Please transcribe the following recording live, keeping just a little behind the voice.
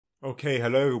Okay,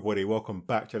 hello everybody, welcome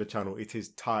back to the channel. It is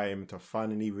time to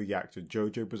finally react to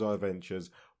JoJo Bizarre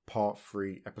Adventures Part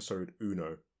 3, Episode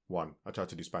 1. I tried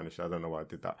to do Spanish, I don't know why I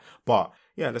did that. But,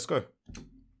 yeah, let's go.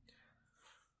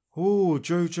 Oh,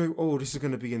 JoJo. Oh, this is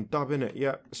going to be in dub, innit?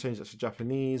 Yep, let's change that to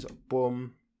Japanese.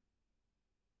 Boom.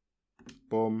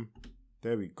 Boom.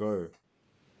 There we go.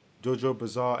 JoJo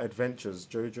Bizarre Adventures.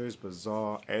 JoJo's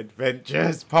Bizarre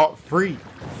Adventures Part 3.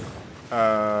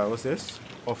 What's this?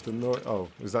 Off the north. Oh,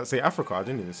 does that say Africa? I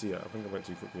didn't even see it. I think I went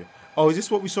too quickly. Oh, is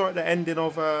this what we saw at the ending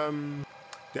of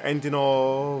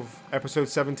episode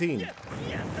 17?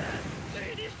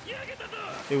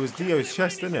 It was Dio's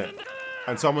chest, didn't it?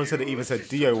 And someone said it even said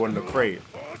Dio on the crate.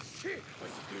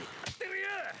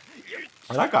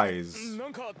 Oh, that guy is...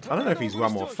 I don't know if he's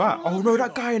ram or fat. Oh no,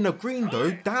 that guy in the green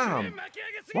though. Damn.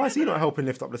 Why is he not helping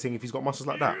lift up the thing if he's got muscles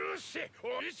like that?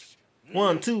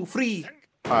 1, 2, 3.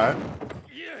 Alright.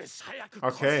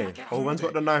 Okay. Oh, man's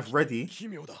got the knife ready.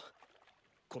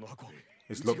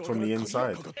 It's locked from the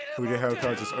inside. Who the hell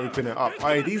can I just open it up?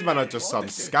 Hey, these men are just some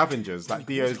scavengers, like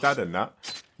Dio's dad and that.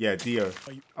 Yeah, Dio.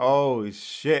 Oh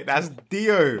shit, that's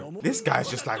Dio. This guy's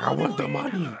just like, I want the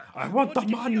money. I want the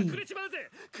money.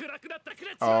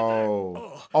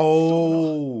 Oh.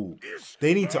 Oh.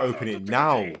 They need to open it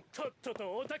now.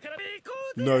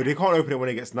 No, they can't open it when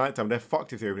it gets nighttime. They're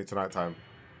fucked if they open it to nighttime.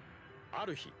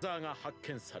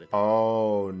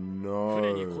 Oh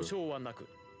no. So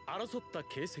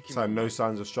no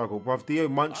signs of struggle. Bruv, Dio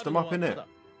munched them up, innit?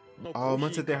 Oh,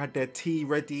 man said they had their tea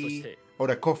ready. Or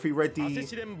their coffee ready.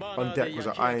 On deck was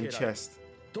an iron chest.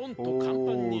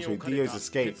 Oh, so Dio's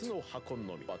escaped. Oh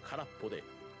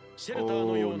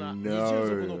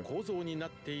no.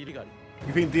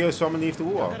 You think Dio swam underneath the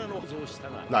water?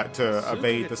 Like to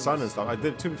evade the sun and stuff? I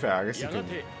did, to be fair, I guess he can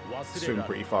swim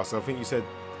pretty fast. So I think he said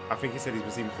he's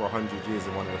been swimming for 100 years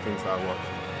in one of the things that I watched.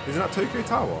 Isn't that Tokyo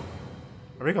Tower?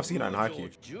 I think I've seen that in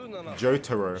Haikyuu.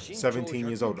 Jotaro, 17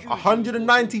 years old,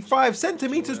 195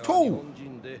 centimeters tall.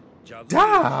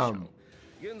 Damn.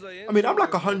 I mean, I'm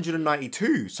like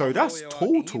 192, so that's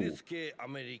tall.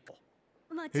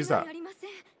 Who's that?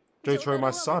 Jotaro,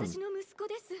 my son. His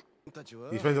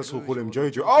friends at school call him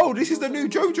JoJo. Oh, this is the new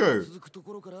JoJo.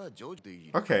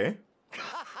 Okay.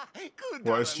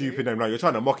 What a stupid name. No, you're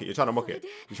trying to mock it. You're trying to mock it.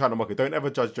 You're trying to mock it. Don't ever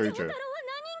judge JoJo.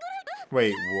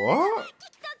 Wait, what?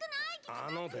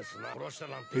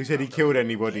 Who said he killed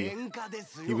anybody?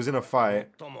 He was in a fight.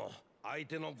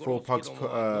 4 pugs put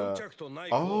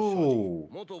Oh!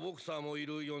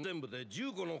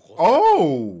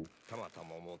 Oh!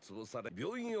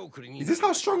 Is this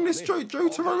how strong this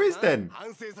Jotaro is then?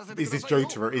 Is this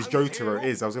Jotaro? Is Jotaro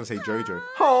is? I was going to say JoJo.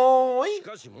 Hi!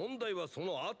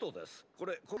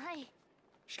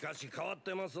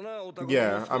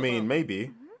 Yeah, I mean,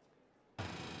 maybe.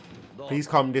 Please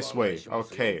come this way.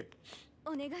 Okay.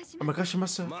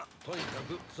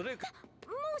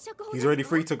 He's already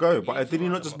free to go, but did he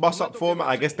not just bust up for him?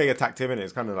 I guess they attacked him, and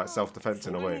it's kind of like self-defense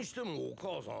in a way.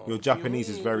 Your Japanese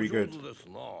is very good. Have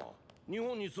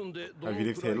you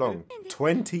lived here long?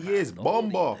 20 years,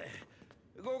 bomba!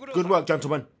 Good work,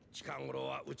 gentlemen.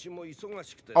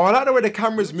 Oh, I like the way the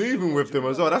camera's moving with them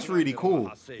as well. That's really cool.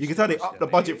 You can tell they upped the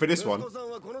budget for this one.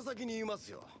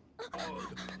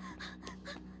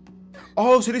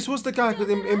 Oh, so this was the guy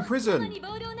in prison.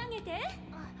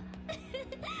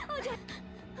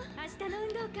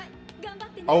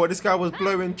 Oh, this guy was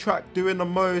blowing track, doing the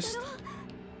most.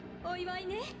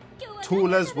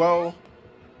 Tall as well.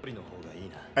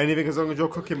 Anything as long as you're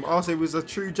cooking. Oh, so he was a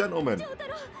true gentleman.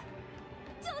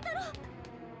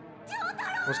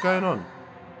 What's going on?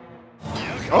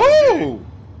 Oh!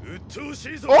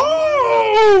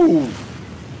 Oh!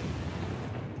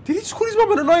 Did he just call his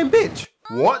mum an annoying bitch?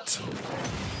 What?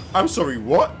 I'm sorry,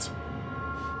 what?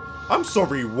 I'm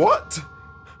sorry, what?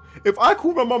 If I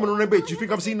call my mum an annoying bitch, you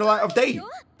think I've seen the light of day?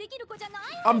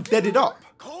 I'm deaded up.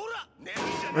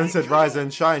 And said, rise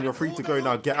and shine, you're free to go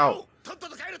now, get out.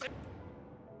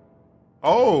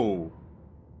 Oh.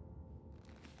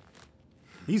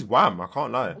 He's wham, I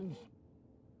can't lie.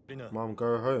 Mum,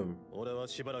 go home.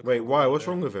 Wait, why? What's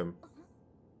wrong with him?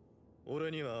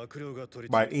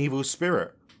 By an evil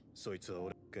spirit. To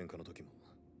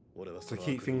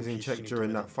keep things in check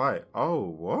during that fight. Oh,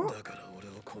 what?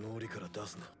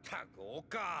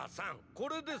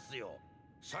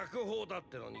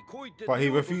 But he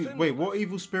refused. Wait, what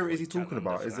evil spirit is he talking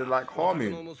about? Is it like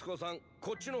Harmoon?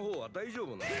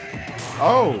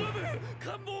 Oh!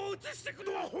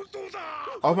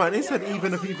 Oh man, it said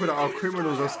even the people that are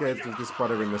criminals are scared of this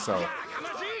brother in the cell.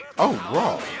 Oh,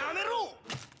 wow.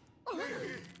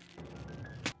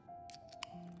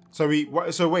 So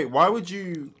wait, why would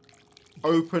you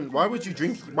open. Why would you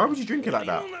drink? Why would you drink it like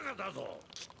that?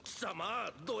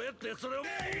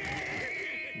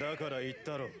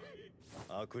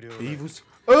 Evils.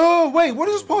 Oh wait, what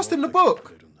is this past in the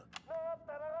book?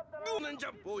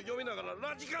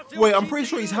 Wait, I'm pretty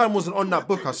sure his hand wasn't on that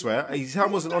book. I swear, his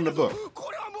hand wasn't on the book.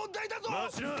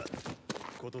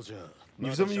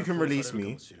 If something you can release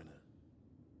me.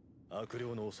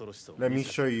 Let me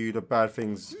show you the bad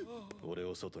things.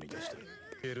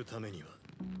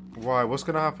 Why? What's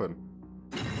gonna happen?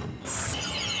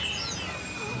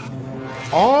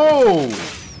 Oh!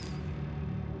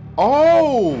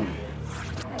 Oh!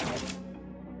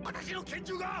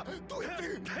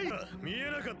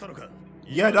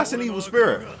 Yeah, that's an evil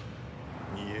spirit.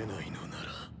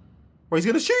 Well, he's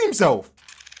gonna shoot himself.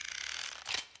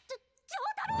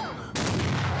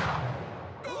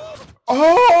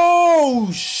 Oh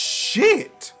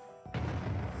shit!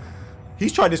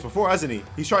 He's tried this before, hasn't he?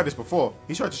 He's tried this before.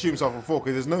 He's tried to shoot himself before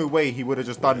because there's no way he would have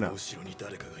just done that.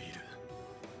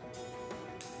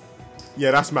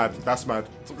 Yeah, that's mad. That's mad.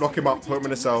 Lock him up, put him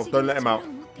in a cell. Don't let him out.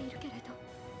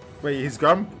 Wait, his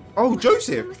gram? Oh,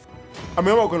 Joseph. I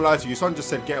mean, I'm not gonna lie to you. Your son just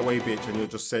said, "Get away, bitch," and you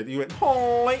just said, "You went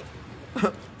hi,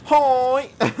 hi."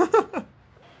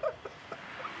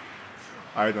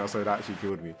 I know, so that actually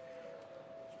killed me.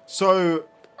 So,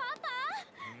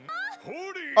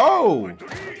 oh,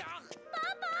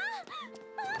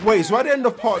 wait. So at the end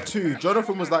of part 2,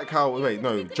 Jonathan was like how. Wait,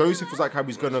 no, Joseph was like how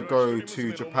he's gonna go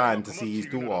to Japan to see his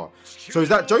daughter. So is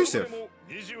that Joseph?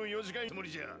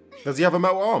 Does he have a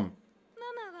metal arm?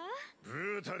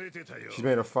 She's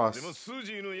made a fuss.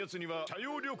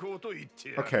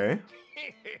 Okay.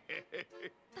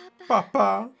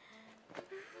 Papa.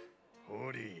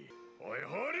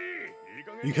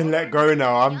 You can let go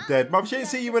now. I'm dead. Mum, she ain't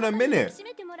see you in a minute.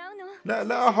 Let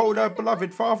her hold her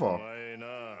beloved father.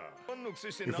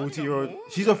 You're 40-year-old.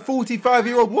 She's a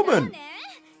 45-year-old woman.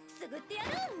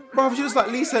 Bruv, she looks like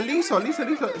Lisa.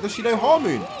 Does she know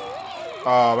Harmoon?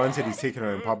 Oh, man said he's taking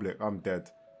her in public. I'm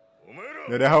dead.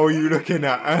 No, the hell are you looking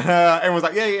at? Everyone's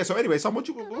like, yeah. So anyway, son, what's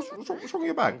wrong with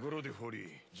your bag? Oh,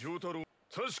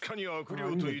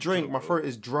 I need a drink. My throat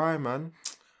is dry, man.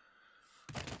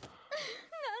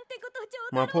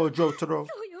 My poor Jotaro.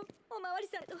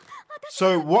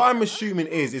 So what I'm assuming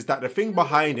is that the thing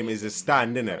behind him is a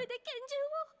stand, innit?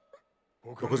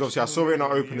 Because obviously I saw it in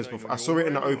our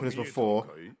openers before.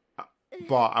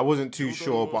 But I wasn't too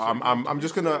sure. But I'm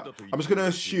just gonna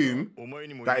assume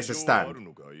that it's a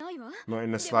stand. Not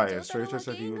in the slightest. JoJo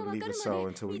said he wouldn't leave the cell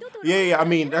until we. Yeah. I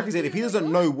mean, like I said, if he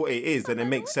doesn't know what it is, then it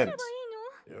makes sense.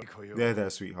 There,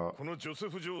 sweetheart.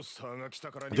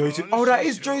 Joseph. Oh, that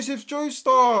is Joseph's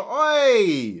Joestar.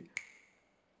 Oi!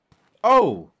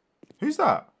 Oh, who's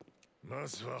that?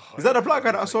 Is that the black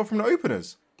guy that I saw from the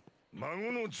openers? What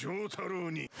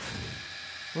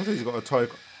said he's got a toy?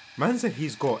 Man said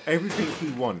he's got everything he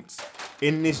wants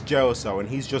in this jail cell and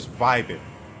he's just vibing.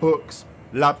 Books,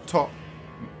 laptop,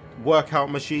 workout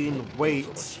machine,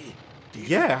 weights.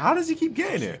 Yeah, how does he keep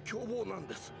getting it?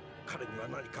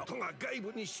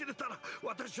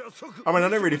 I mean, I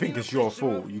don't really think it's your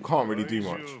fault. You can't really do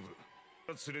much.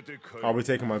 I'll be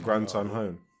taking my grandson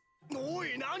home.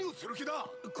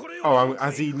 Oh,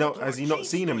 has he not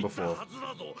seen him before?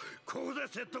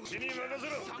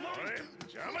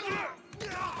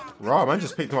 Right, man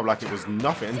just picked him up like it was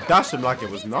nothing and dashed him like it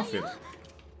was nothing.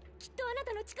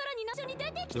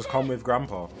 Just come with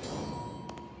Grandpa.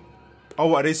 Oh,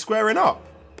 what, are they squaring up?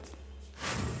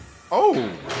 Oh.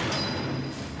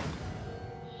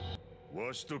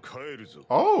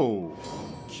 Oh.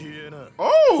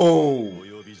 Oh.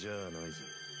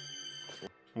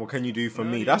 What can you do for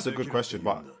me? That's a good question,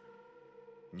 but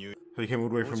so you came all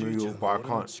the way from New York,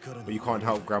 but you can't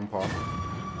help Grandpa.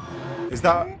 Is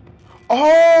that?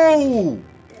 Oh!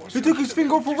 He took his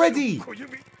finger off already.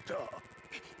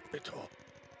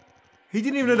 He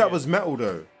didn't even know that was metal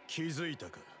though.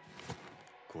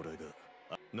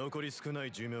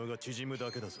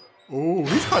 Oh,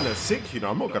 he's kind of sick, you know.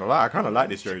 I'm not gonna lie. I kind of like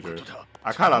this JoJo.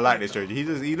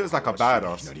 He looks like a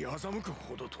badass.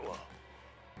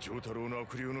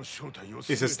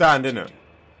 It's a stand, isn't it?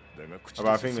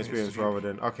 About thing experience rather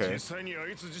than okay.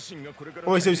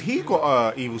 Oh, so he got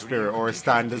a evil spirit or a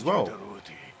stand as well.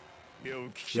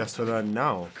 He has to learn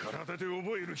now.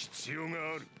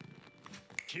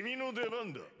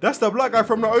 That's the black guy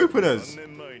from the openers.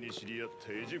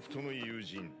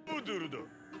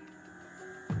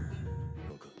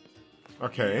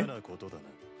 Okay.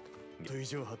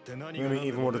 Made me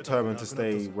even more determined to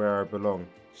stay where I belong.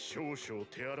 So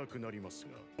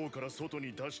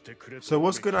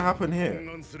what's gonna happen here?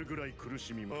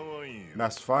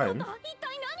 That's fine.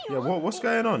 Yeah, what's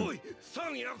going on?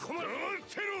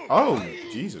 Oh,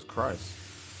 Jesus Christ.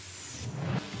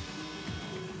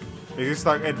 Is this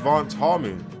like advanced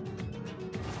Harmoon?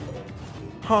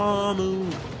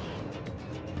 Harmoon.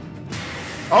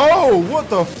 Oh, what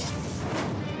the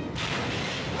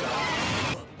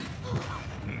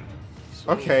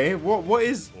Okay, what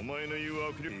is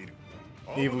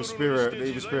evil spirit? The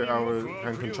evil spirit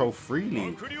can control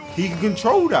freely. He can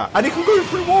control that, and it can go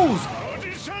through walls.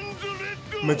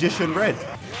 Magician Red.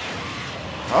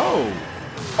 Oh,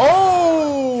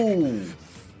 oh!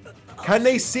 Can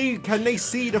they see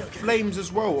the flames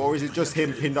as well, or is it just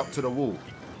him pinned up to the wall? Do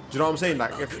you know what I'm saying?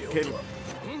 Like,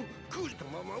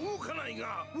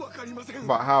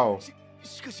 but how?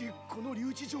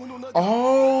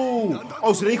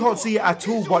 Oh, so they can't see it at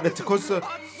all, but because the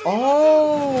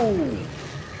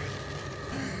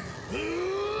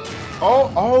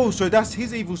oh, so that's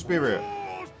his evil spirit.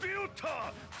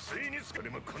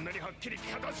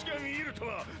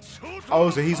 Oh,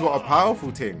 so he's got a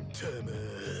powerful thing.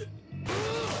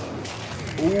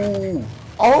 Ooh.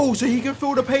 Oh, so he can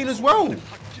feel the pain as well.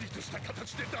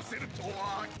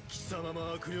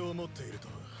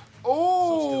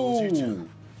 Oh.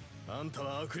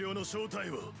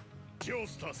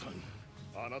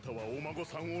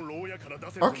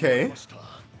 Okay.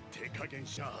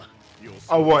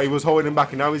 Oh, what? He was holding him back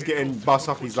and now he's getting bust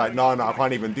up. He's like, no, I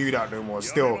can't even do that no more.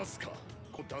 Still.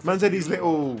 Man said his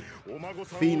little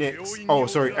Phoenix. Oh,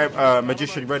 sorry.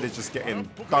 Magician Red is just getting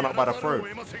done up by the throat.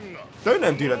 Don't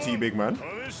let him do that to you, big man.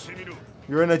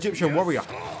 You're an Egyptian warrior.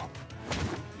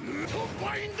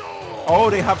 Oh,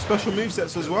 they have special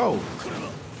movesets as well.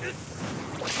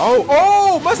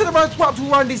 Oh, man said the man's wrapped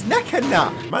around his neck and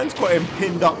that. Man's got him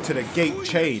pinned up to the gate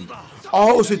chain.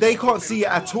 Oh, so they can't see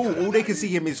it at all. All they can see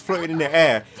him is floating in the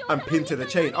air and pinned to the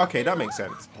chain. Okay, that makes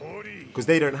sense. Because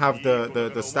they don't have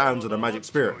the stands or the magic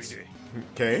spirits.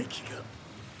 Okay.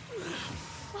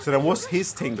 So then what's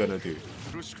his thing gonna do?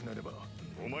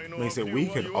 Makes it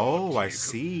weaken. Oh, I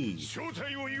see.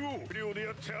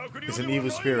 It's an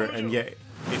evil spirit and yet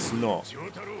it's not.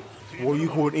 What you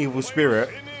call an evil spirit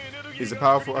is a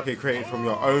powerful, okay, created from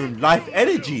your own life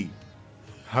energy.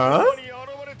 Huh?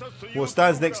 What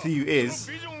stands next to you is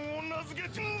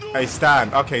a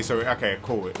stand. Okay, so, okay,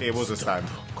 cool. It was a stand.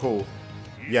 Cool.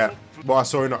 Yeah. What I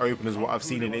saw in the open is what I've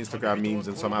seen in Instagram memes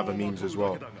and some other memes as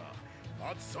well.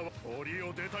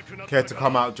 Care to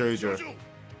come out, JoJo?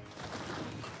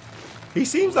 He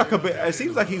seems like it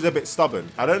seems like he's a bit stubborn.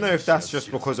 I don't know if that's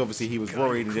just because obviously he was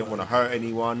worried and didn't want to hurt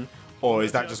anyone, or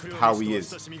is that just how he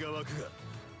is?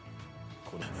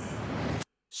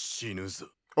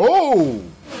 Oh!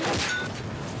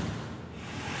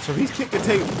 So he's kicked the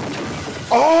table.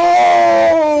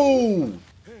 Oh!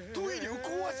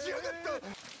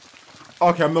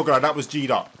 Okay, I'm not gonna. That was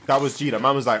G'd up. That was G'd up.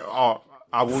 Man was like, oh,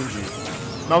 I warned you.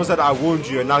 Man was like, I warned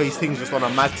you, and now his thing's just on a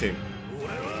mad thing.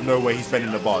 No way he's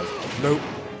bending the bars. Nope.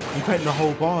 He bent the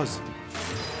whole bars.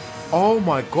 Oh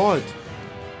my god.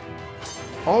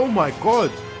 Oh my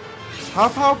god. How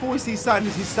powerful is he stand?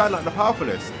 Is he stand like the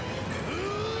powerfulest?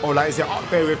 Or like, is it up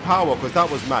there with power? Because that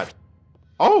was mad.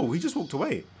 Oh, he just walked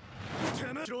away.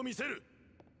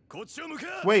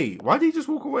 Wait, why did he just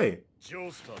walk away?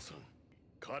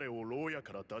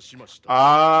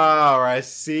 Ah, I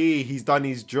see. He's done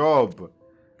his job.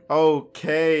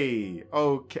 Okay.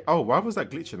 Okay. Oh, why was that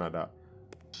glitching like that?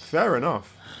 Fair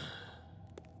enough.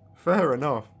 Fair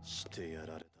enough.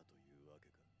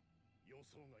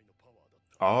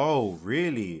 Oh,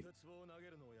 really?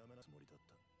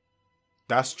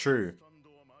 That's true.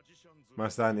 My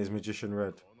stand is Magician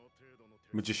Red.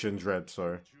 Magician's Red,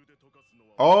 sorry.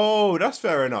 Oh, that's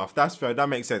fair enough. That's fair. That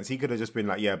makes sense. He could have just been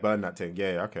like, yeah, burn that thing.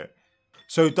 Yeah, okay.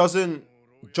 So doesn't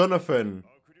Jonathan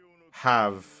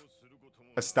have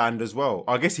a stand as well?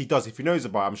 I guess he does. If he knows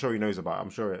about it, I'm sure he knows about it.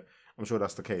 I'm sure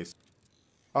that's the case.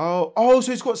 Oh,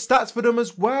 so he's got stats for them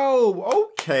as well.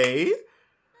 Okay.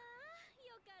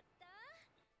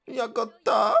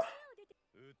 Yagata.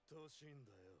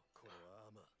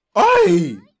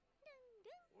 Aye.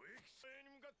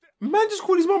 Man just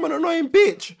called his mum an annoying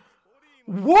bitch.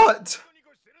 What?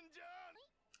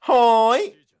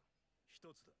 Hi.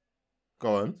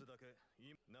 Go on.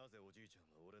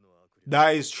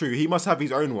 That is true. He must have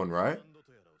his own one, right?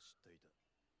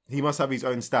 He must have his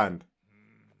own stand.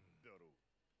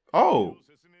 Oh.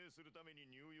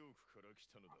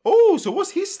 Oh, so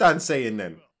what's his stand saying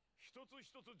then?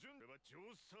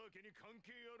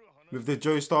 With the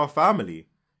Joestar family.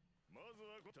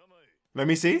 Let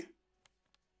me see.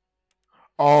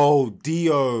 Oh,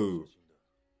 Dio.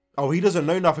 Oh, he doesn't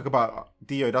know nothing about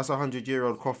Dio. That's a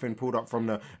 100-year-old coffin pulled up from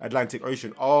the Atlantic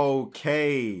Ocean.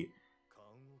 Okay.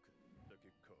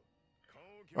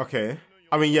 Okay.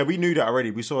 I mean, yeah, we knew that already.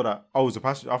 We saw that. Oh, it was a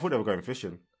passenger. I thought they were going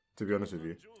fishing, to be honest with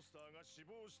you.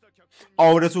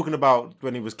 Oh, they're talking about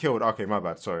when he was killed. Okay, my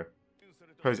bad. Sorry.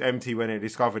 It was empty when they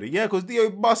discovered it. Yeah, because Dio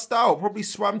bust out. Probably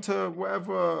swam to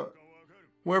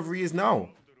wherever he is now.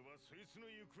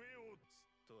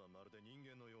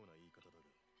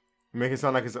 Make it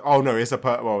sound like it's... Oh, no, it's a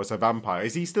vampire.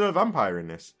 Is he still a vampire in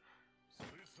this?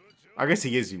 I guess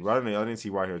he is. I didn't see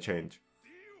why he'll change.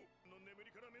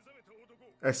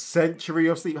 A century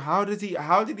of sleep. How did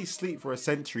he sleep for a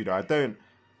century, though? I don't...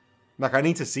 Like, I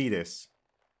need to see this.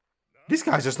 This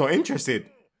guy's just not interested.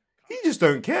 He just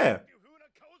don't care.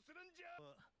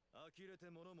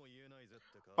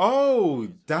 Oh,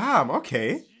 damn.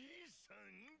 Okay.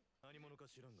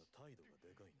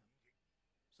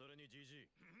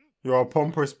 You're a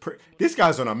pompous prick. This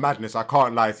guy's on a madness. I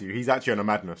can't lie to you. He's actually on a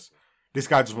madness. This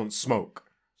guy just wants smoke.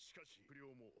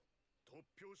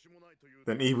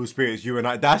 Then evil spirits, you and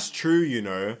I. That's true, you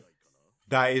know.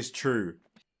 That is true.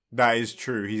 That is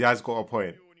true. He has got a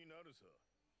point.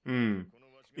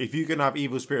 If you can have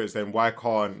evil spirits, then why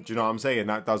can't... Do you know what I'm saying?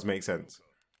 That does make sense.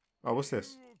 Oh, what's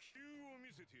this?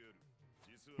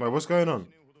 Wait, what's going on?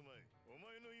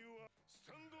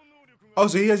 Oh,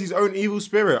 so he has his own evil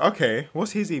spirit. Okay.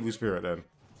 What's his evil spirit then?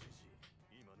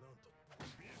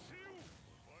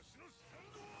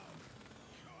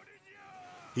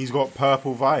 He's got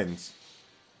purple vines.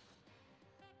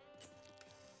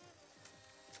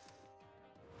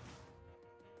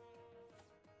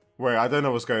 Wait, I don't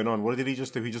know what's going on. What did he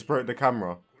just do? He just broke the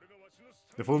camera.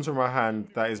 The phone's from my hand.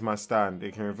 That is my stand.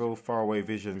 It can reveal faraway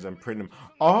visions and print them.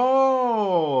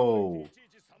 Oh!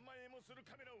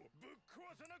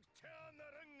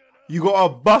 You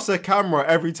gotta bust a camera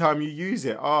every time you use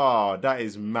it. Oh, that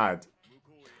is mad.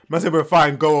 Man said, we're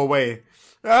fine, go away.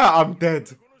 Ah, I'm dead.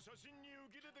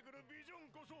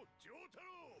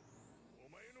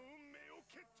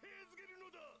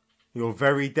 Your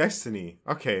very destiny.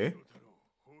 Okay.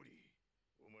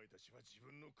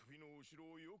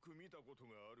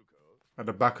 At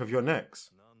the back of your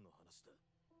necks.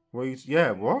 Well,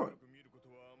 yeah, what?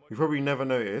 You probably never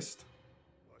noticed.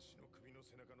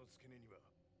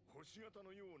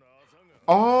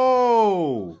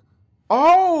 Oh!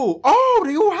 Oh! Oh!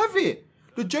 They all have it!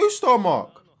 The Joestar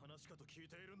mark!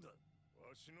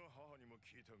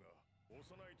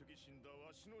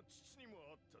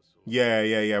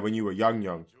 Yeah. When you were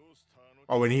young.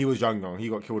 Oh, when he was young. He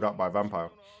got killed up by a vampire.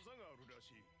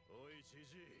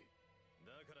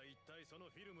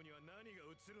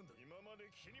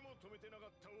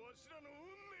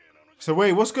 So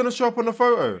wait, what's gonna show up on the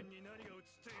photo?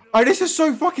 Oh, this is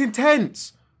so fucking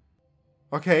tense!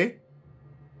 Okay.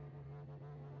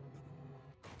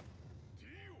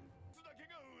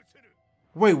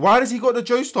 Wait, why does he got the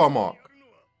Joestar mark?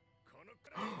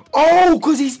 Oh,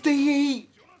 because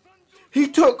he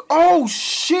took... Oh,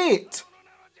 shit!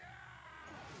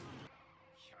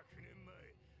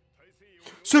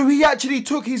 So he actually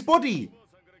took his body.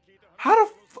 How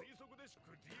the f...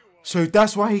 So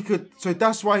that's why he could... So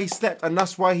that's why he slept and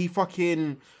that's why he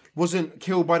fucking wasn't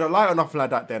killed by the light or nothing like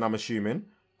that then, I'm assuming.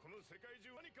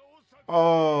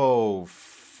 Oh,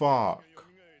 fuck.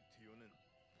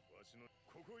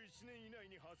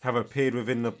 Have appeared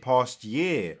within the past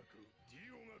year.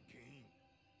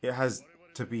 It has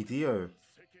to be Dio.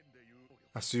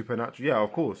 A supernatural... Yeah,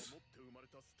 of course.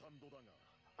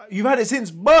 You've had it since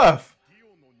birth.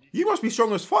 You must be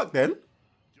strong as fuck then.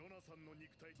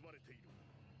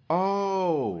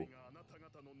 Oh.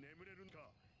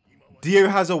 Dio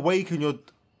has awakened your...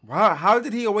 Wow, how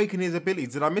did he awaken his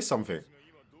abilities? Did I miss something?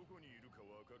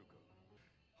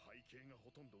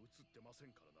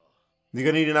 You're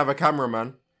gonna need another camera,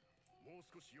 man.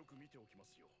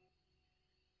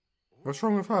 What's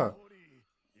wrong with her?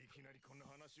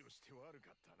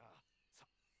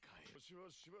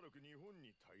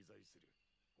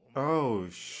 Oh,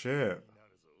 shit.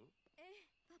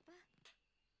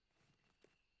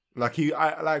 Like,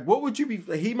 what would you be...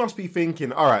 He must be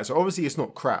thinking, alright, so obviously it's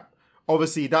not crap.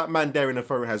 Obviously, that man there in the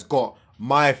photo has got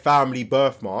my family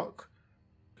birthmark.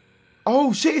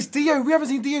 Oh, shit, it's Dio. We haven't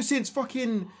seen Dio since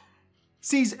fucking...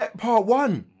 part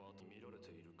 1.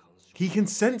 He can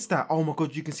sense that. Oh my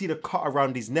god, you can see the cut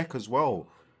around his neck as well.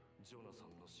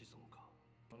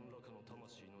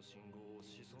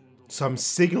 Some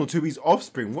signal to his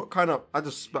offspring. What kind of...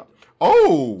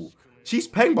 Oh! She's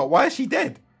paying, but why is she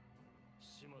dead?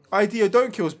 Idea,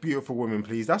 don't kill beautiful women,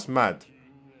 please. That's mad.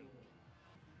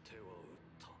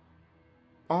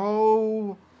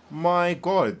 Oh my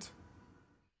god.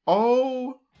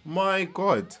 Oh my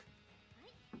god.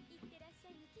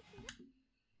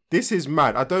 This is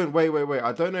mad. I don't, wait.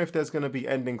 I don't know if there's going to be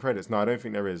ending credits. No, I don't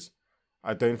think there is.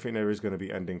 I don't think there is going to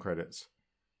be ending credits.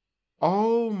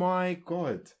 Oh my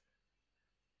god.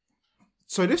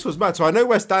 So this was mad. So I know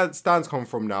where Stan's come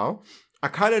from now. I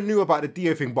kind of knew about the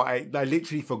Dio thing, but I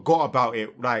literally forgot about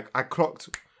it. Like, I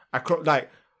clocked,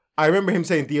 like, I remember him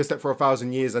saying Dio slept for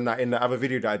 1,000 years and that in the other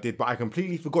video that I did, but I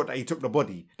completely forgot that he took the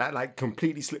body. That, like,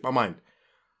 completely slipped my mind.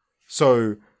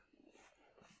 So,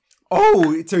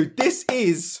 oh, so this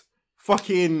is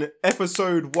fucking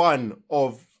episode 1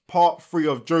 of part 3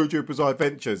 of JoJo Bizarre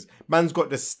Adventures. Man's got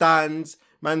the stands.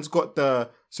 Man's got the,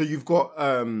 so you've got,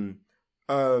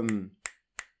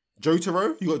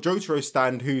 Jotaro. You got Jotaro's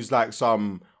stand, who's like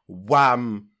some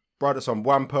wham brother, some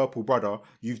wham purple brother.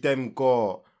 You've then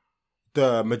got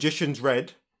the Magician's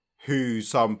Red, who's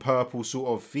some purple sort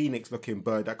of phoenix looking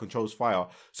bird that controls fire.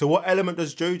 So what element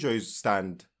does JoJo's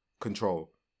stand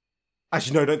control?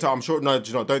 Actually, no, don't tell. I'm sure. No,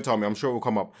 don't tell me. I'm sure it will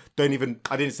come up. Don't even.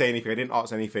 I didn't say anything. I didn't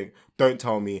ask anything. Don't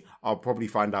tell me. I'll probably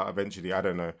find out eventually. I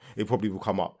don't know. It probably will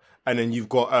come up. And then you've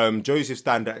got Joseph's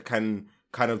stand that can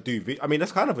kind of do. I mean,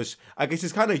 that's kind of a. I guess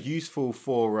it's kind of useful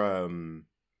for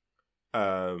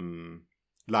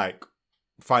like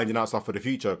finding out stuff for the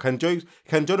future. Can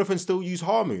Jonathan still use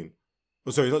Harmoon?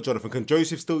 Oh, sorry, not Jonathan. Can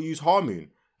Joseph still use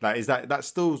Harmoon? Like, is that's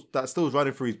still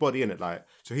running through his body, isn't it? Like,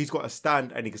 so he's got a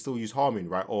stand and he can still use Harmoon,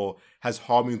 right? Or has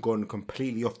Harmoon gone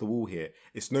completely off the wall here?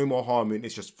 It's no more Harmoon.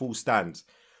 It's just full stands.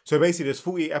 So basically, there's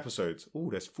 48 episodes. Oh,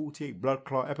 there's 48 blood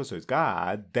clot episodes.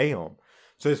 God damn.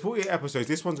 So there's 48 episodes.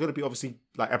 This one's going to be obviously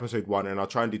like episode 1, and I'll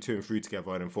try and do 2 and 3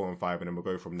 together, and then 4 and 5, and then we'll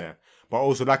go from there. But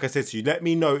also, like I said to you, let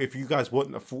me know if you guys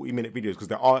want the 40-minute videos, because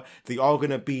they are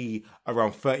going to be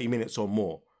around 30 minutes or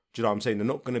more. Do you know what I'm saying? They're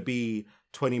not going to be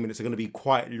 20 minutes. They're going to be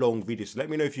quite long videos. So let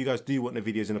me know if you guys do want the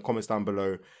videos in the comments down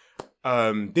below.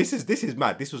 This is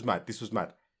mad. This was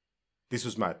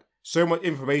mad. So much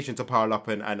information to pile up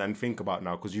and think about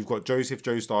now, because you've got Joseph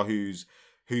Joestar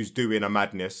who's doing a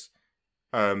madness.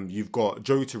 You've got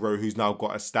Jotaro who's now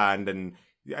got a stand, and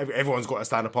everyone's got a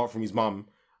stand apart from his mum.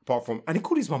 And he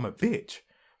called his mum a bitch.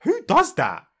 Who does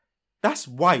that? That's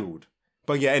wild.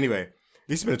 But yeah, anyway,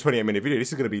 this has been a 28-minute video.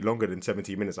 This is going to be longer than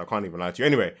 17 minutes. I can't even lie to you.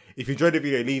 Anyway, if you enjoyed the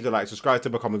video, leave a like, subscribe to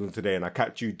become a today, and I'll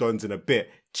catch you dons in a bit.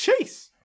 Chase!